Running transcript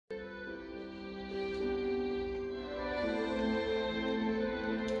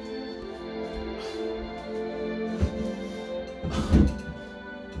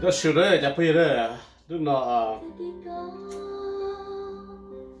đó sửa đấy chả phải đấy lúc nào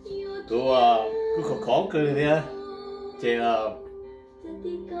cô khó khó cười đi á chị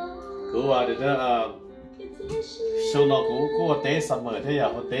cô được đó sau nó cô té sầm mờ thế giờ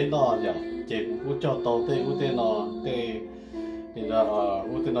cô té nó giờ chị cô cho tàu té cô té nó té thì là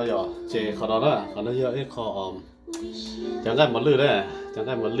cô té nó giờ chị khó đó giờ cái khó chẳng cái một lư đấy chẳng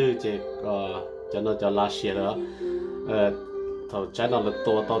cái một lư chị cho nó cho lá xìa đó thầu trái nó là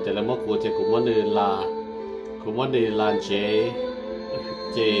to thì là mất của chị cũng muốn đi là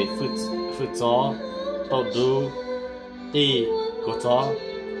chị phượt gió tàu đu đi có gió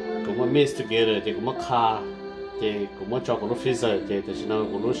cũng muốn mix together chị cũng muốn khá chị cũng muốn cho nó freezer chị thì nó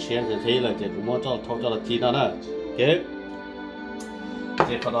cũng nó xén thì thế là chị cũng muốn cho thâu cho là tí đó nữa cái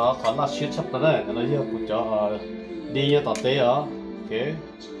chị có đó có là xuyên sắp đó này nó giờ cũng cho đi như tàu té đó cái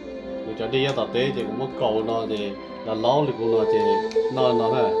cũng cho đi như tàu té chị cũng muốn cầu nó thì là lâu thì cũng nó thì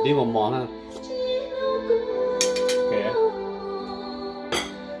nó này đi một món ha okay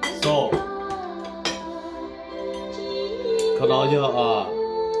so có đó giờ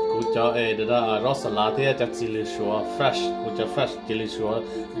cũng cho để đó rau salad thì cho chili shore fresh cũng cho fresh chili shore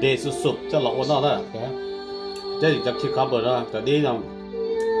để súp cho lẩu nó đó okay thế thì cho khi cover đó cho đi nào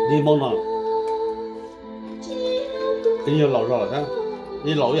đi món nào đi nhiều lẩu rồi ha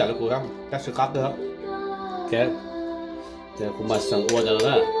đi lẩu vậy là cũng không các sự khác nữa okay thì cũng mà sang qua cho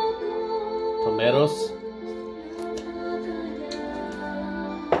nó tomatoes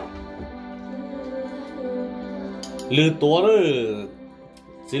lư tua đó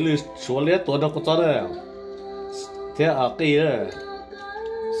chỉ lư số lẻ tua đó có cho đấy thế cái đó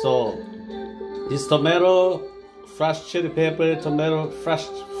so this tomato fresh chili pepper tomato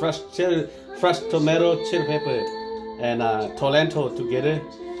fresh tomato chili pepper and tomato together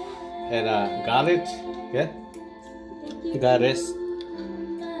and garlic okay garlic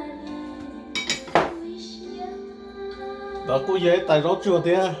đó cũng dễ tại rau chua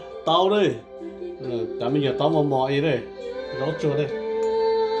thế tao đây tại bây giờ tao mà mò ý đây rau chua đây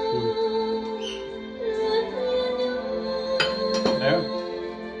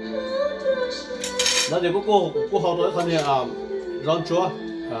đó thì cô học rồi con này rau chua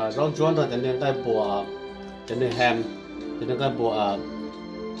là cho nên cái bùa cho nên ham cho nên cái bùa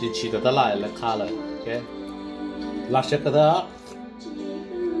chỉ được lại là khá là ok lát sẽ cái đó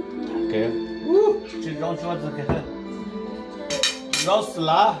ok chỉ rau chua rồi cái rau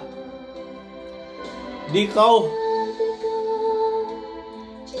lá đi câu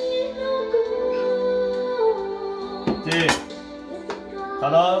thì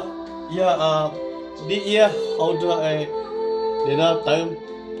sau đó giờ đi hậu trợ để nó tới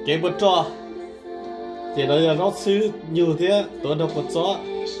cái bữa trò thì nó xứ nhiều thế tôi đâu có chó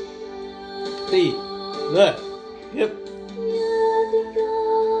đi rồi tiếp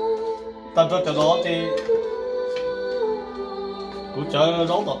tao cho nó thì cũng cho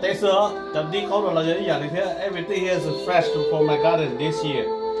nó tỏ té sữa cho đi câu rồi là như vậy thế everything here is fresh from my garden this year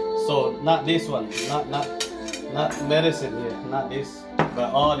so not this one not medicine here not this but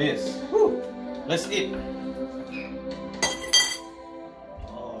all this Woo. Let's eat.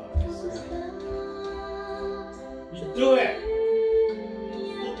 You do it.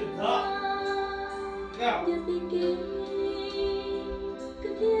 Look at that. Now.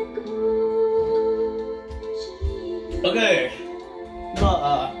 Okay.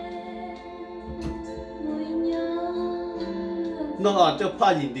 Nó cho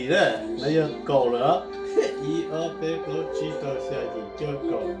pha gì đi đấy, nó giờ cầu nữa. Y ở bên có chỉ có xe gì cho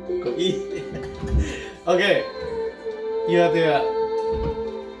cầu y. Okay. Giờ thì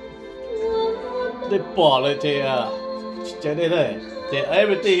để bỏ lại thì cái đây đây. thì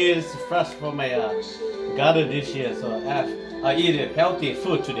everything is fresh from my garden this year, so I eat healthy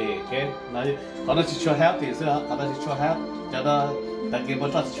food today. Okay. Now, còn nó chỉ cho healthy, so còn nó chỉ cho healthy, cho nó đặc biệt một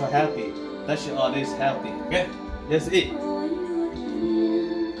chút cho healthy. That should always healthy. Okay. Let's eat.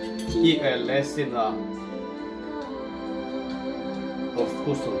 Eat a lesson of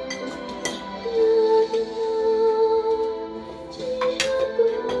course.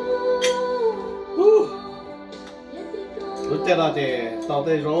 Lúc trước là thì tao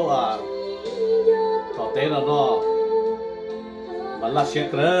thấy rô tao thấy là nó vẫn là xe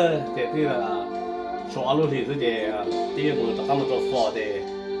cơ thì là xóa luôn thì thì tiền của tao không được phò thì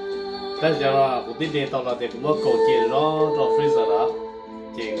thế giờ cũng tin tao là thì cũng có cầu chuyện nó cho freezer đó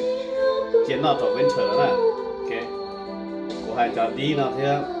chuyện nào cho winter nè, ok, của hai cho đi nào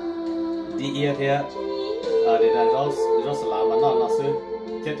thế đi ia thế để là rau làm mà nó sư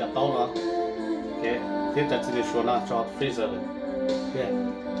chết chặt tao nó, ok. Thế ta chỉ cho nó cho freezer rồi. Ok.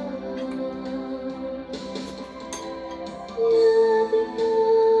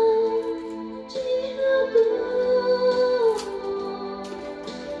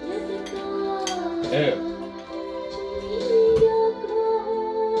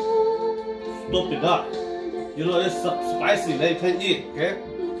 Stop it up. You know it's spicy, they can eat, okay?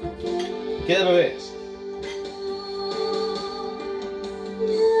 Get away.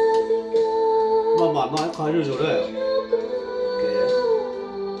 Mama nói khó rồi đấy. Okay.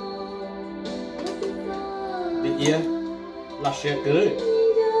 Đi yên, là xe cưới.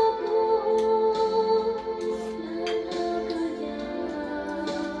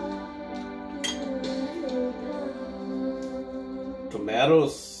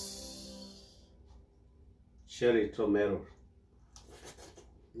 Tomatoes. Cherry tomato.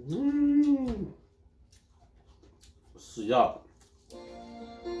 Suyap.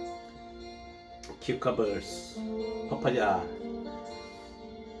 Cucumbers. Papaya.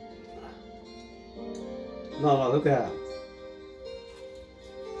 No, look at that.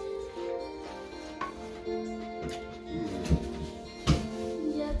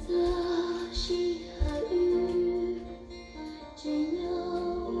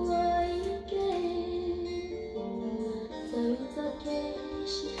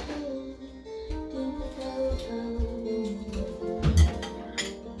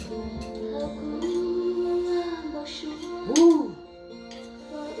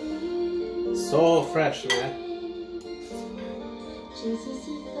 So fresh, man.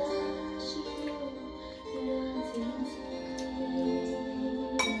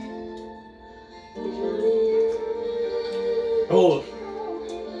 Oh.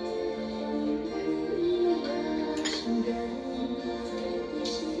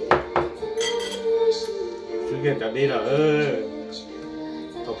 Chú kia trở đi rồi.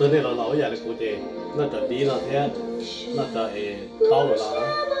 Đầu tiên này là lỗi giờ là cụ thể. Nó trở đi nó thế. Nó trở tao rồi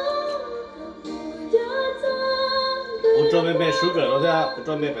đó. Ủa cho mẹ sugar đó thế.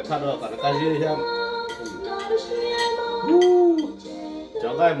 Cho mẹ phải thắt đó. Cả cái gì thế.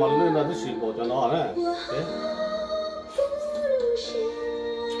 Chẳng cái món nữa là cái bộ cho nó nữa.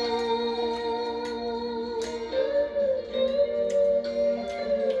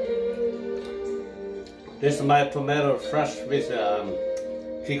 This is my tomato fresh with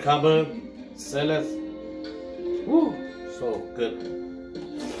cucumber salad. Woo, so good.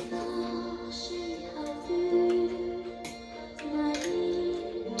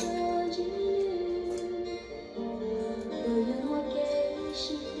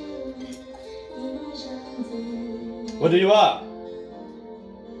 What do you want?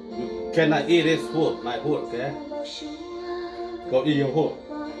 You cannot eat this food, my food, okay? Go eat your food.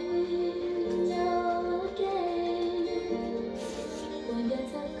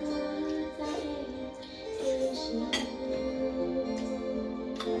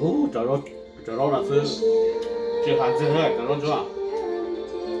 Trời đâu là sư chưa hẳn chưa hơi trời đâu chưa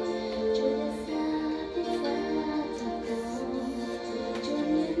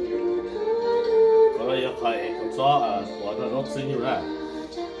có là yêu phải cũng có của trời đâu xinh như này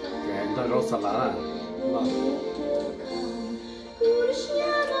cái trời đâu sạch lá này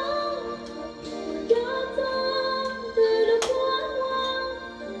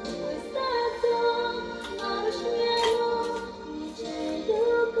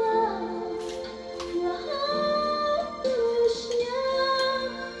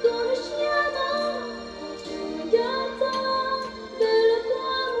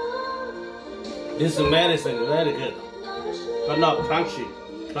This medicine is very good, but not crunchy.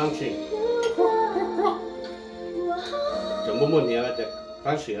 Chúng muốn nhớ là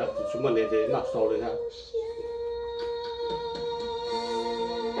crunchy lắm, chúng muốn để nạp sâu lên ha.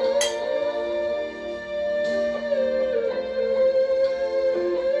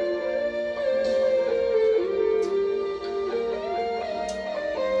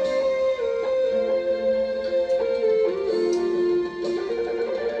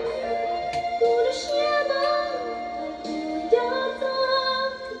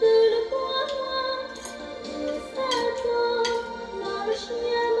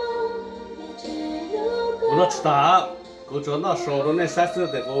 Nó chả, cô cho nó sầu nó nên sát sữa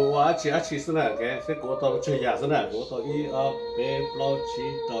để cô hóa chỉ sữa này cái sẽ cô tao chơi giả sữa này cô tao y bé bao chỉ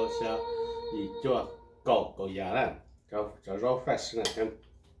tao sẽ y cho cậu giả này cho raw fresh này em.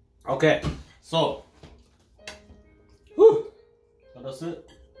 Okay, so, cái đó是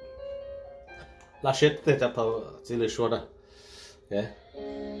那些在头这里说的 ，OK。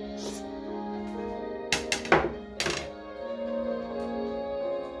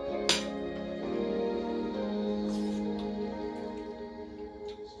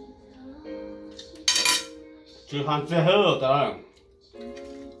最后的，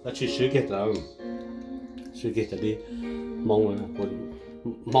那去ซื้อเก็บแล้วซื้อเก็บจะดีมองเลยคน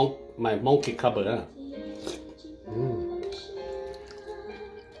มองไม่มองกินข้าวเบื่อ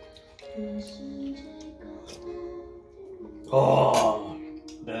Oh,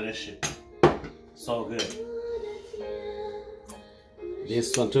 delicious. So good.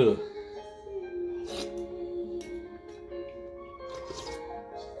 This one too.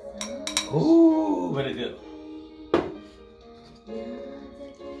 Oh, very good.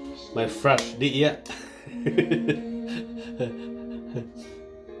 My fresh diet.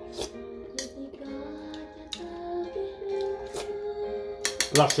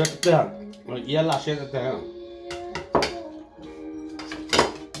 Lát xếp cái hàng, yeah, lát xếp cái hàng.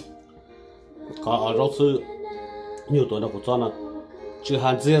 Có rau sư nhiều tuổi nó cũng cho nó chưa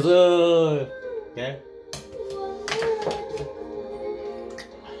hàn dưa rồi, ok.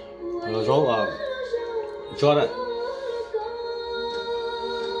 Rau cho đấy.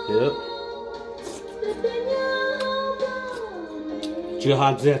 Được. Chưa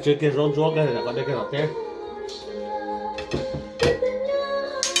hàn dưa chưa cái rau chua cái này có đây cái nào thế?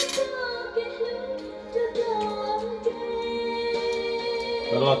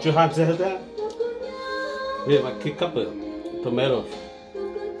 Rồi chưa hàn dưa thế? Bây giờ kick up tomatoes.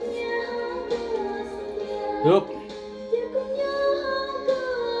 Được.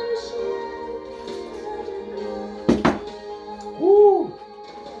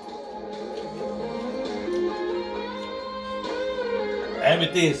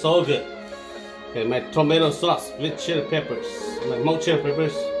 Everything is so good. Okay, my tomato sauce with chili peppers, my smoked chili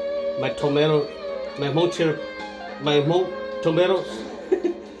peppers, my tomato, my smoked tomatoes.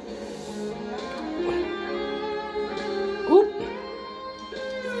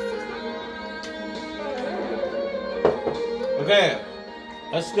 Okay,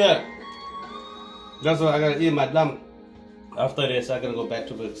 that's good. That's what I gotta eat my dump. After this, I'm gonna go back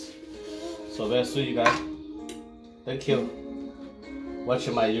to books. So very sweet, you guys. Thank you.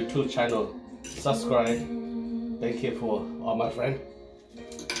 Watching my YouTube channel. Subscribe. Thank you for all my friends.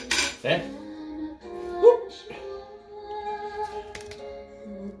 Okay.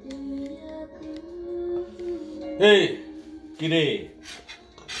 Hey, Kitty.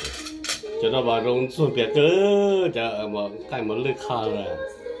 Cho nó vào rung xuân biệt cơ, cho một cái món lươn kha rồi.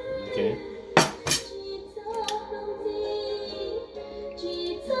 Okay.